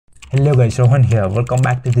Hello guys, Rohan here. Welcome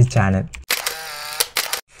back to the channel.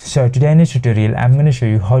 So today in this tutorial, I'm going to show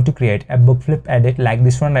you how to create a book flip edit like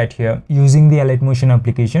this one right here using the Alight Motion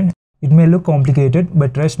application. It may look complicated,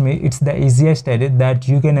 but trust me, it's the easiest edit that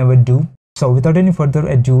you can ever do. So without any further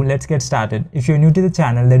ado, let's get started. If you're new to the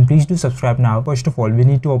channel, then please do subscribe now. First of all, we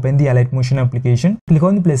need to open the Alight Motion application. Click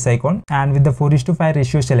on the plus icon and with the 4:5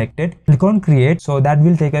 ratio selected, click on create. So that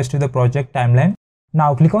will take us to the project timeline.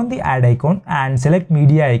 Now click on the add icon and select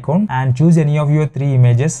media icon and choose any of your 3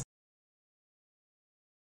 images.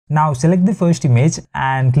 Now select the first image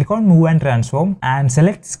and click on move and transform and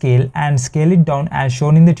select scale and scale it down as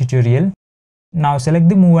shown in the tutorial. Now select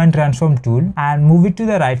the move and transform tool and move it to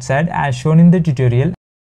the right side as shown in the tutorial.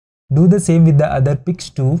 Do the same with the other pics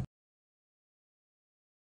too.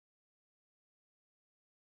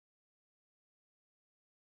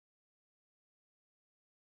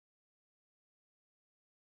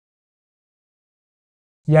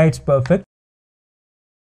 Yeah, it's perfect.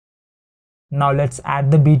 Now let's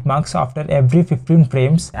add the beat marks after every 15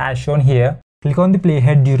 frames as shown here. Click on the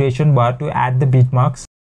playhead duration bar to add the beat marks.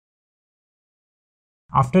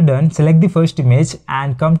 After done, select the first image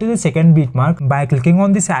and come to the second beat mark by clicking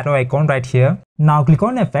on this arrow icon right here. Now click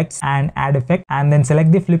on effects and add effect and then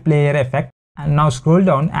select the flip layer effect. And now scroll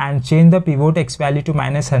down and change the pivot X value to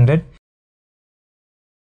 -100.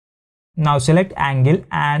 Now select angle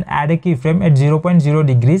and add a keyframe at 0.0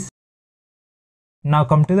 degrees. Now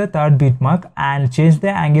come to the third beat mark and change the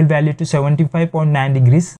angle value to 75.9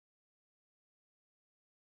 degrees.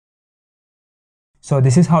 So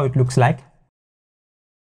this is how it looks like.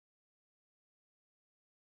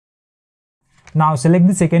 Now select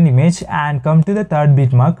the second image and come to the third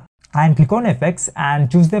beat mark and click on effects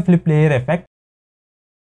and choose the flip layer effect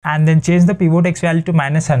and then change the pivot X value to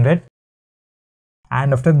 -100.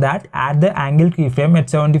 And after that, add the angle keyframe at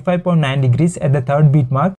 75.9 degrees at the third beat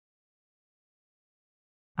mark.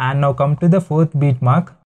 And now come to the fourth beat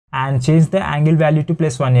mark and change the angle value to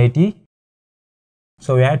 +180.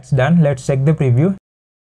 So yeah, it's done. Let's check the preview.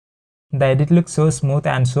 The edit looks so smooth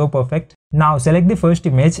and so perfect. Now select the first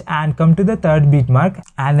image and come to the third beat mark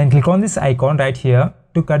and then click on this icon right here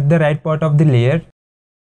to cut the right part of the layer.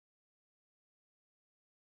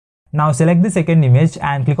 Now select the second image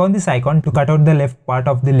and click on this icon to cut out the left part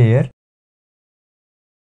of the layer.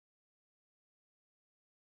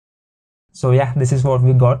 So yeah, this is what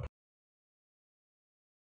we got.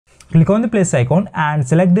 Click on the plus icon and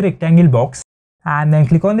select the rectangle box and then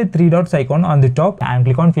click on the 3 dots icon on the top and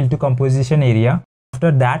click on fill to composition area.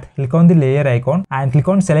 After that, click on the layer icon and click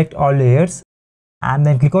on select all layers and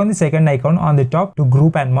then click on the second icon on the top to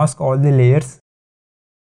group and mask all the layers.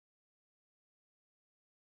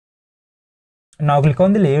 Now click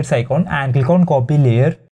on the layers icon and click on copy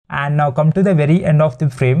layer and now come to the very end of the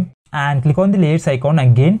frame and click on the layers icon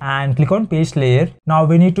again and click on paste layer. Now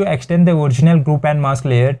we need to extend the original group and mask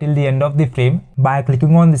layer till the end of the frame by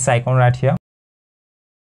clicking on this icon right here.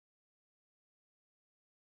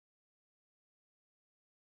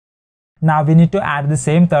 Now we need to add the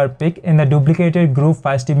same third pic in the duplicated group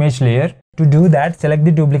first image layer. To do that, select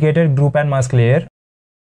the duplicated group and mask layer.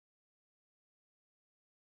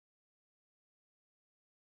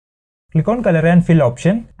 Click on color and fill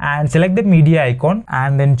option and select the media icon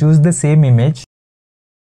and then choose the same image.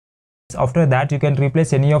 After that, you can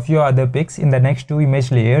replace any of your other pics in the next 2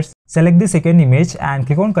 image layers. Select the second image and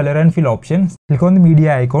click on color and fill option. Click on the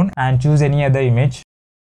media icon and choose any other image.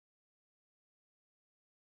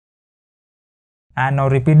 And now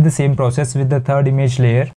repeat the same process with the third image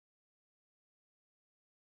layer.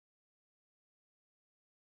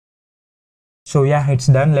 So yeah, it's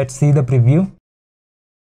done. Let's see the preview.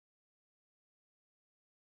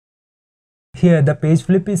 Here the page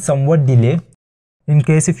flip is somewhat delayed. In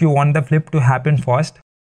case if you want the flip to happen fast,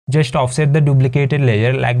 just offset the duplicated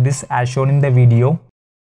layer like this as shown in the video.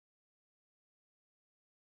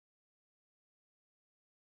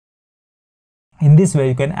 In this way,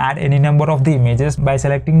 you can add any number of the images by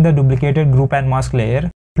selecting the duplicated group and mask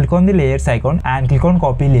layer. Click on the layers icon and click on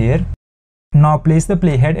copy layer. Now place the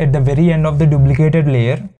playhead at the very end of the duplicated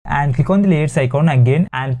layer and click on the layers icon again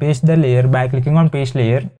and paste the layer by clicking on paste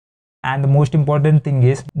layer. And the most important thing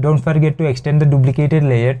is, don't forget to extend the duplicated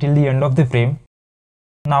layer till the end of the frame.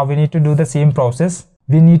 Now we need to do the same process.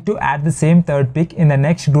 We need to add the same third pic in the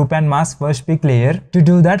next group and mask first pic layer. To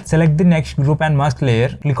do that, select the next group and mask layer.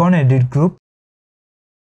 Click on edit group.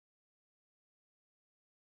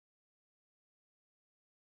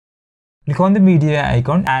 Click on the media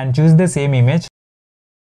icon and choose the same image.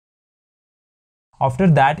 After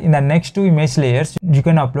that, in the next 2 image layers, you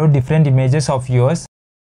can upload different images of yours.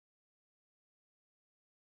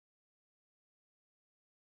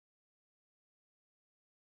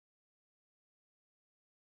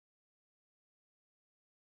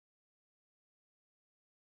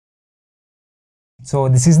 So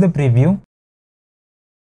this is the preview.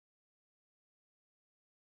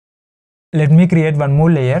 Let me create one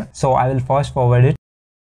more layer. So I will fast forward it.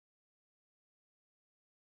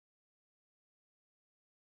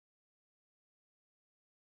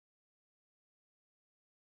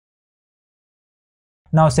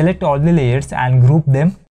 Now select all the layers and group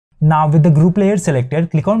them. Now with the group layer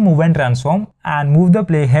selected, click on move and transform and move the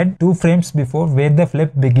playhead 2 frames before where the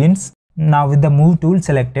flip begins. Now with the move tool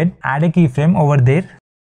selected, add a keyframe over there.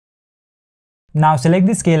 Now select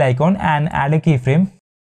the scale icon and add a keyframe.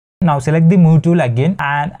 Now select the move tool again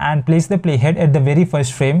and place the playhead at the very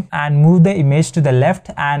first frame and move the image to the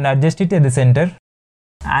left and adjust it at the center.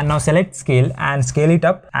 And now select scale and scale it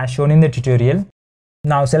up as shown in the tutorial.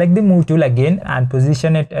 Now select the move tool again and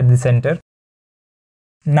position it at the center.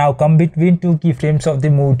 Now come between 2 keyframes of the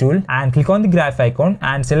move tool and click on the graph icon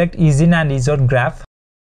and select ease in and ease out graph.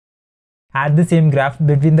 Add the same graph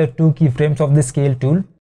between the 2 keyframes of the scale tool.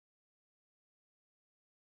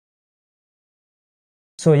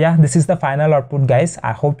 So yeah, this is the final output guys.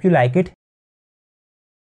 I hope you like it.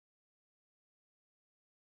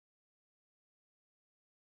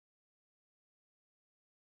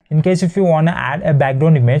 In case if you want to add a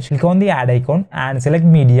background image, click on the add icon and select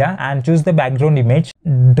media and choose the background image.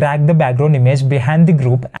 Drag the background image behind the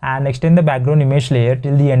group and extend the background image layer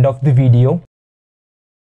till the end of the video.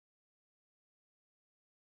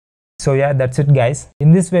 So yeah, that's it guys.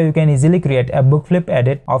 In this way you can easily create a book flip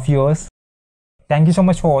edit of yours. Thank you so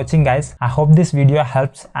much for watching guys. I hope this video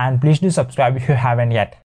helps and please do subscribe if you haven't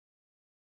yet.